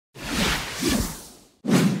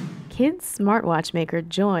Kids smartwatch maker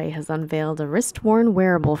Joy has unveiled a wrist-worn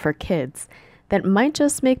wearable for kids that might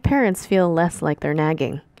just make parents feel less like they're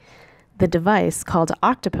nagging. The device, called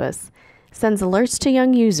Octopus, sends alerts to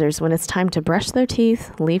young users when it's time to brush their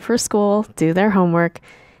teeth, leave for school, do their homework,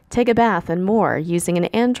 take a bath, and more using an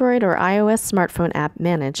Android or iOS smartphone app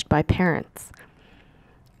managed by parents.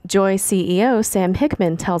 Joy CEO Sam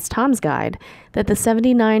Hickman tells Tom's Guide that the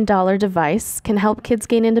 $79 device can help kids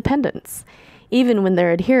gain independence, even when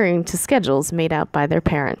they're adhering to schedules made out by their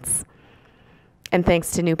parents. And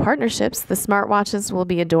thanks to new partnerships, the smartwatches will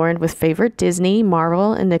be adorned with favorite Disney,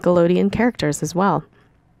 Marvel, and Nickelodeon characters as well.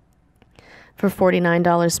 For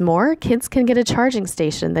 $49 more, kids can get a charging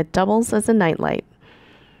station that doubles as a nightlight.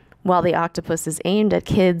 While the Octopus is aimed at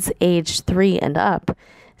kids aged 3 and up,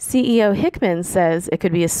 CEO Hickman says it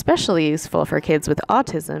could be especially useful for kids with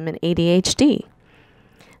autism and ADHD.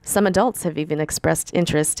 Some adults have even expressed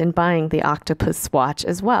interest in buying the Octopus watch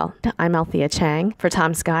as well. I'm Althea Chang for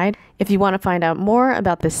Tom's Guide. If you want to find out more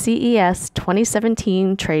about the CES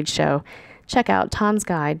 2017 trade show, check out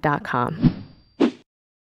tomsguide.com.